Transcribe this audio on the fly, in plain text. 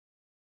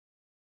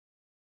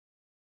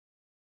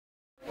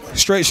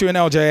Straight Shooting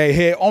LJA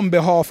here on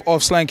behalf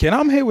of Slenky, and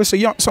I'm here with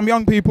some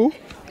young people.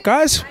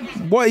 Guys,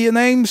 what are your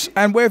names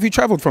and where have you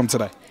travelled from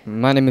today?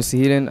 My name is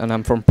Sahilin and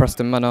I'm from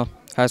Preston Manor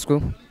High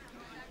School.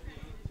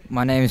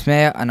 My name is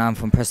Maya and I'm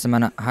from Preston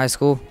Manor High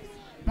School.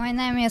 My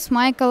name is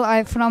Michael,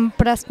 I'm from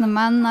Preston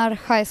Manor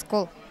High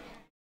School.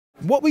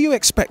 What were you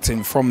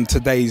expecting from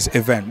today's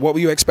event? What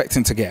were you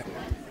expecting to get?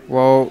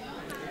 Well,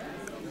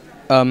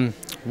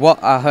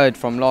 what I heard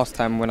from last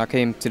time when I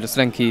came to the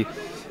Slenky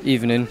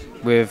evening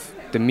with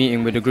the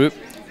meeting with the group,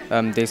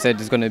 they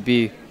said it's going to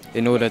be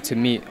in order to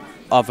meet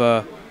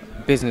other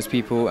business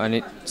people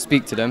and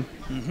speak to them.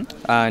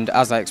 And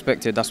as I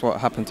expected, that's what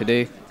happened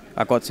today.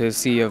 I got to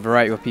see a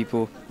variety of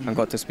people and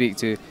got to speak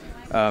to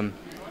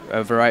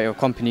a variety of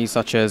companies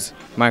such as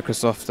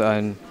Microsoft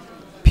and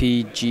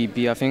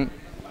PGB, I think.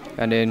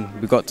 And then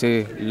we got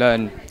to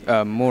learn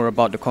more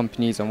about the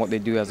companies and what they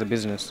do as a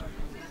business.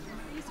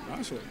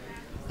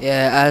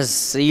 Yeah,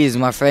 as he is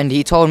my friend,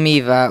 he told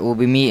me that we'll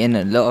be meeting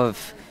a lot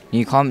of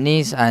new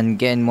companies and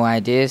getting more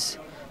ideas.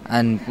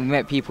 And we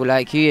met people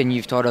like you and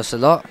you've taught us a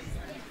lot.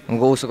 And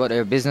we've also got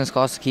their business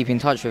cards to keep in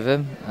touch with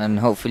them, and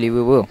hopefully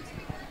we will.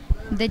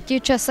 The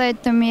teacher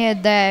said to me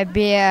there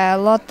be a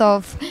lot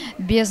of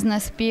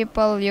business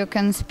people, you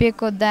can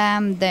speak with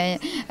them, they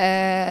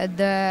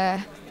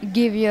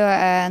give you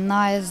a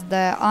nice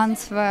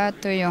answer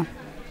to you.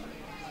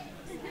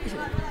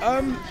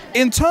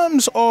 In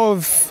terms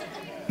of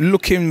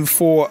looking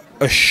for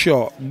a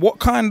shot, what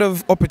kind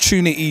of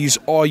opportunities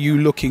are you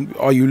looking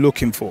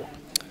for?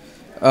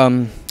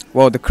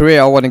 Well, the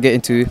career I want to get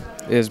into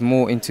is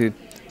more into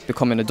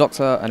becoming a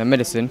doctor and a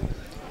medicine,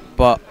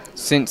 but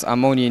since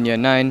I'm only in year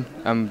 9,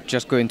 I'm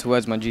just going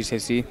towards my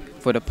GCSE.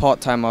 For the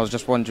part-time, I was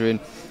just wondering,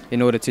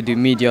 in order to do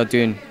media,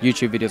 doing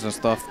YouTube videos and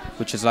stuff,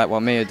 which is like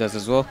what Maya does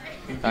as well,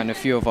 and a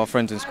few of our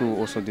friends in school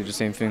also do the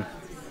same thing.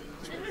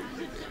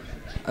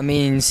 I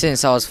mean,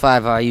 since I was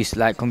 5, I used to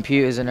like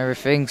computers and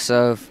everything,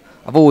 so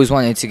I've always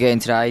wanted to get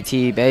into the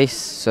IT base,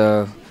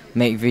 so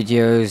make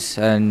videos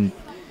and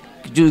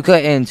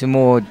get into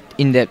more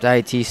in-depth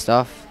IT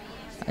stuff,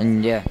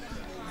 and yeah.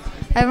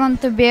 I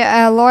want to be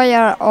a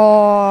lawyer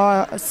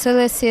or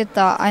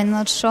solicitor, I'm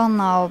not sure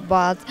now,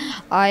 but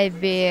I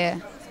be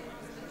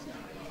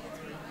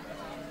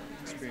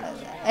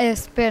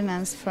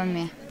experience for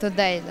me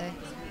today.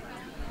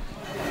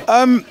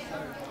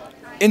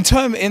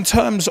 In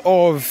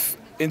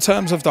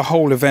terms of the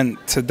whole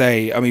event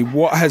today, I mean,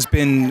 what has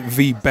been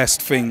the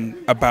best thing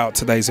about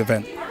today's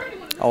event?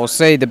 I will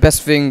say the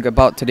best thing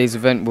about today's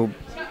event will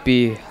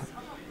be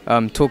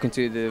talking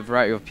to the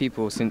variety of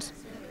people, since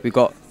we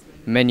got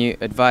many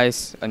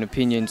advice and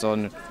opinions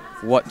on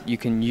what you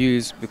can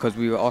use, because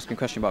we were asking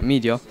questions about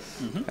media,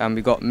 and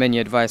we got many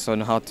advice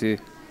on how to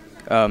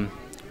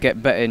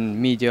get better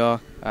in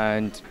media,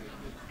 and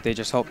they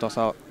just helped us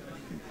out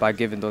by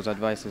giving those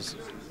advices.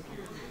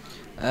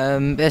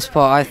 Best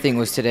part I think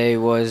was today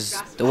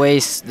was the way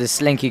the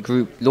Slenky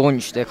group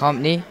launched their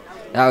company.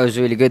 That was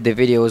really good. The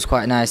video was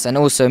quite nice, and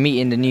also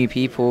meeting the new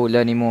people,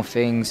 learning more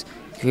things,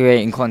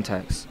 creating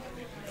contacts.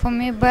 For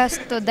me,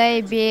 best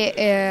today be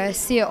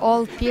see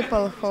all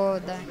people who.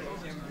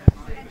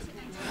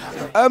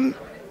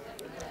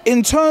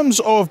 In terms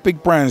of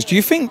big brands, do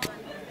you think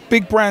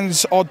big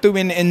brands are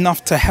doing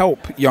enough to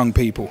help young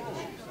people?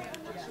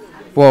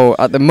 Well,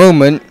 at the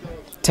moment,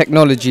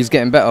 technology is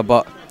getting better,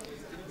 but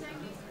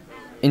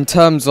in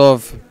terms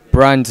of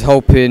brands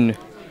helping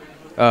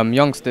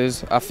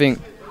youngsters, I think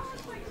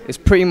it's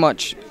pretty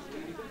much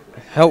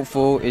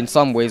helpful in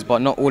some ways,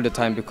 but not all the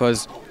time,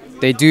 because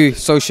they do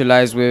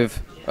socialize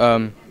with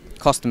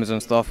customers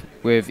and stuff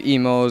with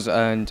emails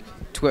and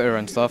Twitter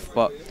and stuff,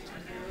 but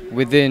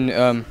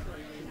within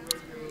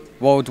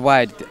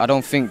worldwide, I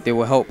don't think they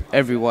will help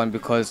everyone,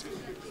 because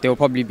they will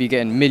probably be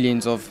getting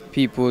millions of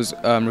people's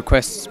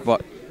requests,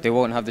 but they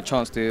won't have the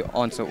chance to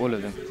answer all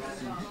of them.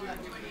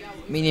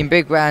 Meaning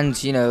big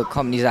brands, you know,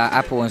 companies like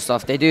Apple and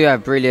stuff, they do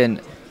have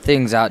brilliant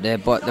things out there,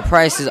 but the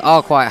prices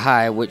are quite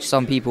high, which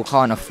some people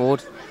can't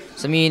afford.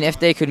 So I mean, if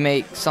they could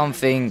make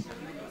something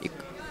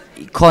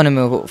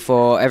economical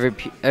for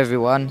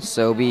everyone,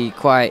 so it'll be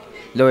quite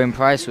low in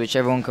price, which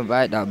everyone can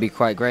buy, that would be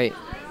quite great.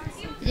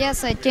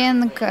 Yes, I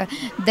think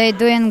they're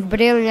doing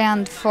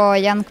brilliant for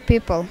young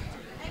people.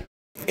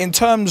 In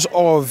terms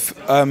of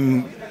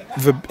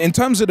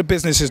the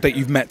businesses that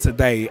you've met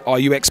today, are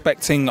you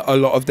expecting a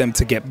lot of them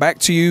to get back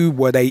to you?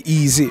 Were they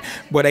easy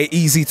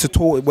to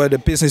talk? Were the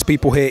business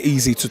people here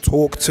easy to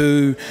talk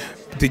to?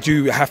 Did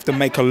you have to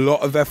make a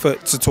lot of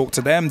effort to talk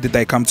to them? Did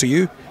they come to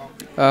you?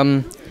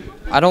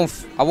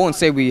 I won't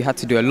say we had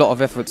to do a lot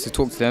of efforts to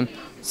talk to them,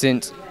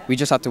 since we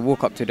just had to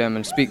walk up to them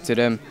and speak to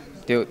them.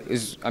 They're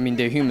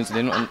humans,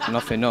 they're not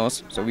nothing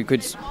else, so we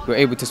were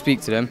able to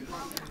speak to them,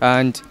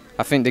 and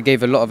I think they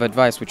gave a lot of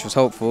advice which was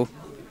helpful.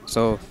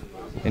 So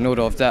in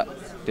order of that,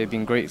 they've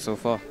been great so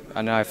far,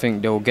 and I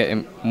think they'll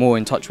get more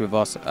in touch with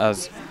us,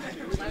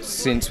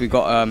 since we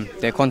got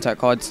their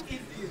contact cards,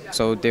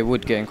 so they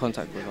would get in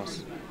contact with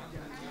us.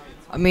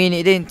 I mean,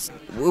 it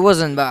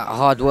wasn't that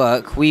hard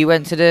work. We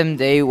went to them,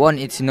 they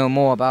wanted to know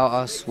more about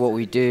us, what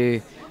we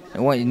do,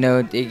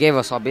 They gave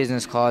us our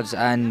business cards,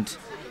 and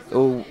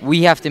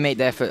we have to make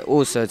the effort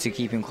also to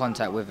keep in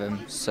contact with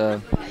them.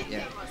 So,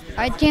 yeah.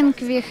 I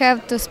think we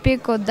have to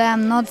speak with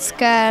them, not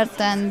scared,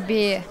 and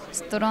be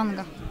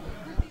stronger.